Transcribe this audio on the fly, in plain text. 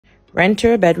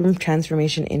Renter bedroom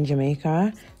transformation in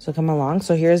Jamaica. So come along.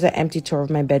 So here's an empty tour of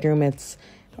my bedroom. It's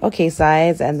okay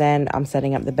size, and then I'm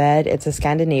setting up the bed. It's a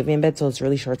Scandinavian bed, so it's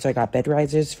really short, so I got bed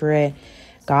risers for it.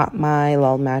 Got my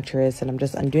lull mattress, and I'm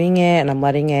just undoing it, and I'm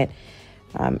letting it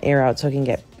air out so it can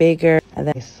get bigger. And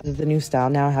then this is the new style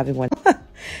now, having one.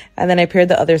 And then I paired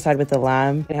the other side with the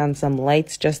lamp and some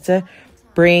lights just to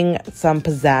bring some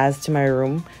pizzazz to my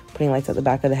room. Putting lights at the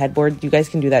back of the headboard. You guys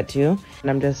can do that too. And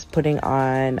I'm just putting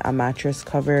on a mattress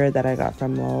cover that I got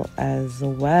from Lowell as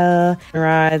well.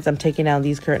 Rods. I'm taking down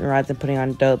these curtain rods and putting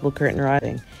on double curtain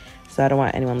rods. So I don't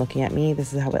want anyone looking at me.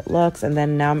 This is how it looks. And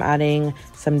then now I'm adding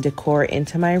some decor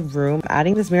into my room.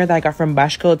 Adding this mirror that I got from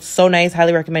Bashko. It's so nice.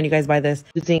 Highly recommend you guys buy this.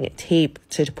 Using tape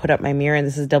to put up my mirror. And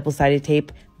this is double-sided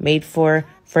tape made for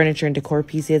furniture and decor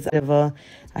pieces. I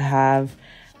have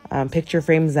picture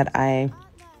frames that I'm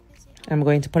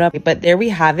going to put up. But there we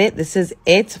have it. This is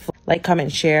it. Like,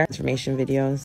 comment, share information videos.